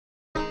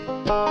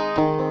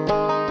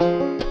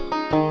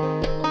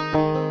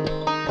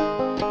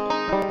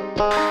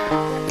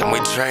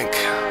drink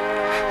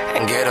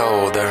and get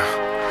older,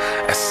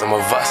 and some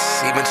of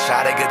us even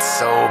try to get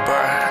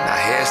sober. Now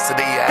here's to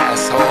the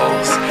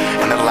assholes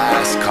and the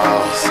last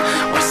calls.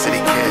 We're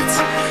city kids,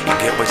 you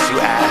get what you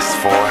asked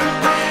for,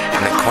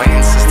 and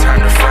acquaintances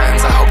turn to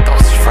friends. I hope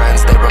those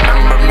friends, they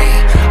remember me.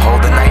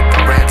 Hold the night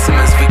for ransom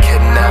as we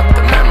kidnap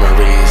the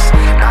memories.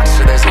 Not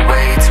sure there's a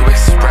way to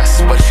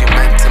express what you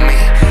meant to me.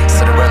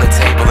 Sit around the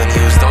table and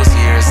use those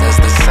years as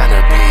the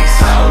centerpiece.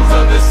 Sounds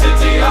of the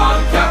city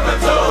on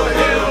Capitol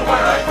Hill,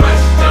 where I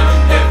question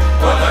if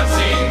what I'm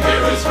seeing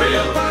here is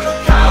real.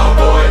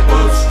 Cowboy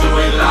boots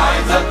doing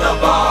lines at the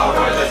bar,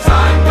 where the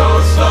time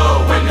goes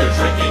slow when you're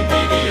drinking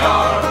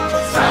PBR.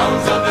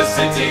 Sounds of the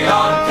city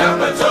on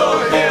Capitol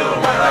Hill,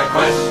 where I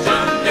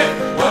question if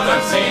what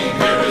I'm seeing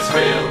here is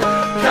real.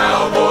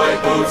 Cowboy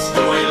boots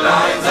doing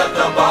lines at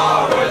the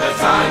bar, where the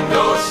time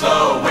goes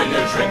slow when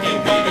you're drinking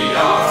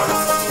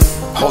PBR.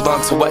 Hold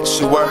on to what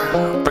you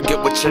were, forget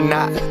what you're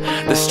not.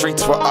 The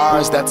streets were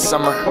ours that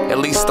summer, at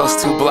least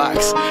those 2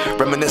 blocks.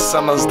 Reminisce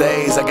on those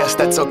days, I guess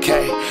that's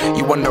okay.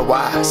 You wonder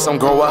why, some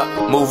grow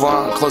up, move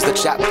on, close the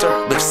chapter,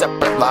 live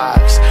separate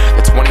lives.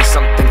 The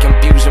 20-something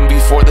confusion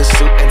before the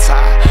suit and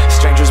tie.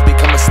 Strangers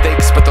become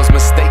mistakes, but those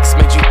mistakes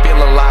made you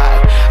feel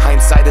alive.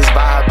 Hindsight is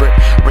vibrant,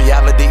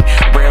 reality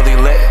rarely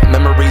lit.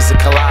 Memories a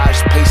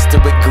collage,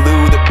 pasted with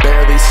glue that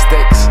barely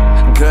sticks.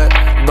 Good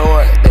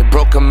Lord, they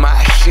broke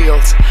my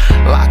shields.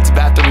 Locked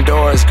bathroom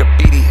doors,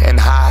 graffiti, and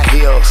high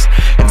heels.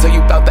 Until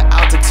you felt the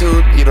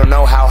altitude, you don't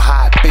know how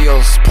high it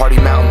feels. Party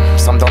mountain,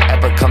 some don't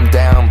ever come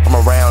down from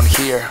around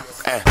here.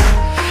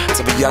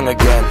 To be young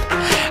again,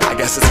 I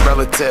guess it's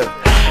relative.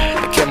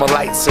 The camel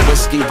lights and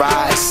whiskey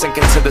rise, sink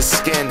into the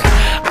skin.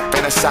 I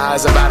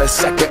fantasize about a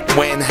second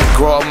win,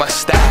 grow a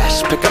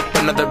mustache, pick up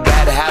another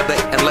bad habit,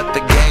 and let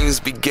the games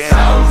begin.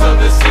 Sounds of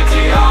the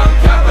city on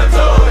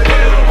Capitol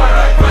Hill, where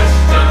I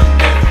question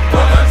if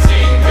what I'm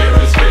seeing here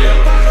is real.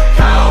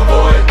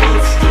 Cowboy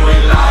boots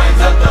doing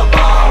lines at the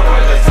bar,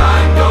 where the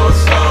time goes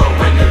slow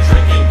when you're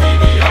drinking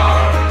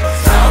PBR.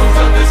 Sounds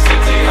of the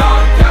city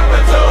on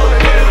Capitol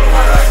Hill,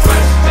 where I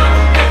question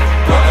if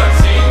what I'm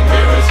seeing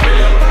here is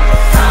real.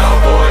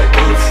 Cowboy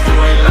boots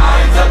doing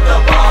lines at the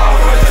bar,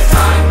 where the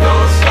time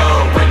goes slow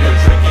when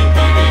you're drinking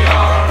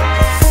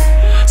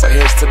PBR. So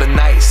here's to the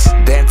nice,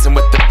 dancing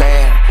with the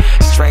band.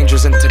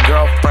 Strangers into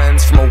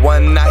girlfriends from a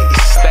one-night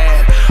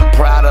stand.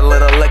 Pour out a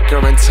little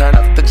liquor and turn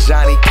up the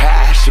Johnny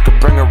Cash. You could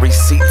bring a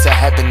receipt to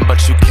heaven,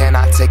 but you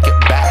cannot take it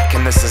back.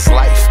 And this is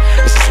life,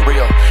 this is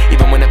real,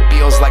 even when it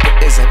feels like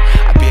it isn't.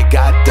 I'd be a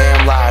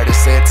goddamn liar to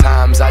say at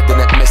times I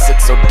didn't miss it.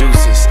 So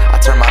deuces, I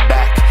turn my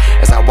back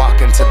as I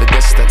walk into the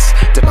distance.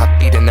 Dip my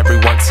feet in every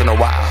once in a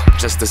while,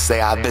 just to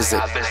say I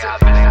visit.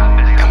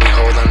 And we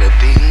hold on to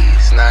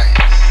these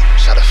nights,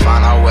 try to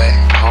find our way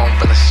home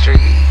from the street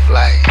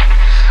light.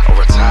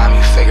 Over time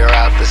you figure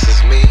out this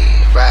is me,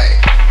 right?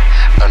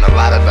 Learn a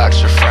lot about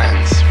your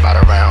friends, right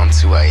around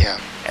 2 a.m.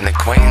 And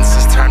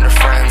acquaintances turn to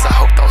friends, I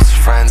hope those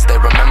friends, they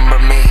remember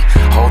me.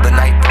 Hold the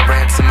night for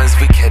ransom as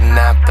we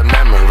kidnap the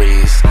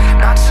memories.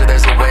 Not sure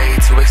there's a way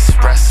to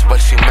express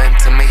what you meant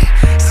to me.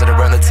 Sit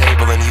around the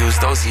table and use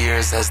those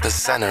years as the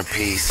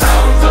centerpiece.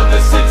 Sounds of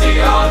the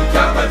city on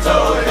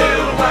Capitol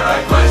Hill, where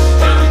I